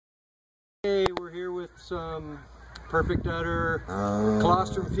Hey, we're here with some Perfect Udder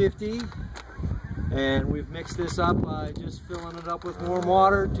Colostrum 50, and we've mixed this up by just filling it up with warm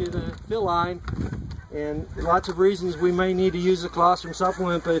water to the fill line. And lots of reasons we may need to use a colostrum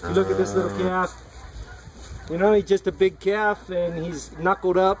supplement, but if you look at this little calf, you know, he's just a big calf and he's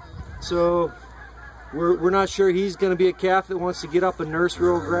knuckled up, so we're not sure he's going to be a calf that wants to get up and nurse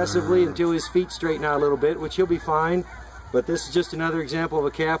real aggressively until his feet straighten out a little bit, which he'll be fine. But this is just another example of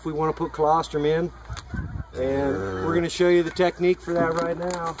a calf we want to put colostrum in, and we're going to show you the technique for that right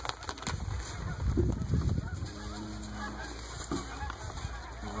now.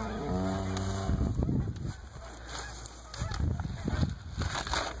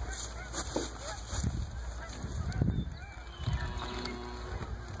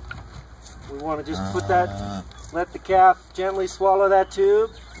 We want to just put that, let the calf gently swallow that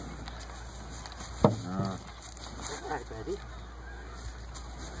tube. All right, buddy.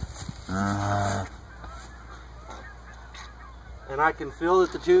 And I can feel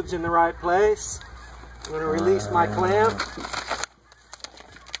that the tube's in the right place. I'm going to release my clamp.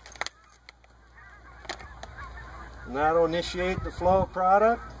 And that'll initiate the flow of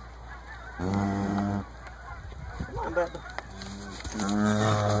product. Come on, baby.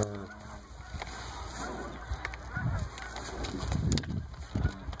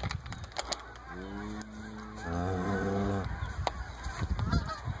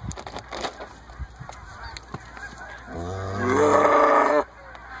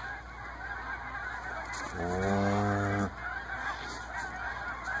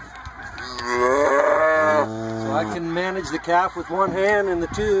 So I can manage the calf with one hand in the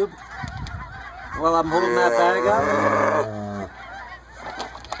tube while I'm holding that bag up.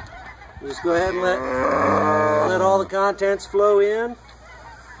 Just go ahead and let all the contents flow in.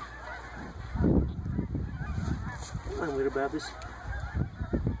 Come on, little babies.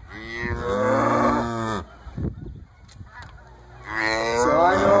 So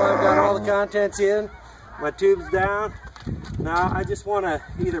I know I've got all the contents in. My tube's down. Now I just want to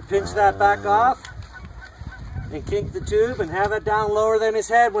either pinch that back off and kink the tube and have it down lower than his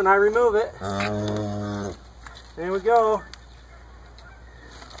head when I remove it. There we go.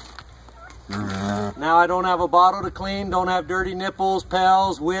 Now I don't have a bottle to clean, don't have dirty nipples,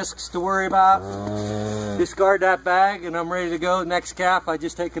 pels, whisks to worry about. Discard that bag and I'm ready to go. Next calf, I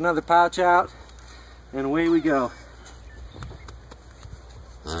just take another pouch out and away we go.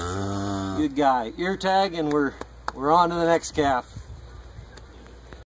 Good guy. Ear tag and we're on to the next calf.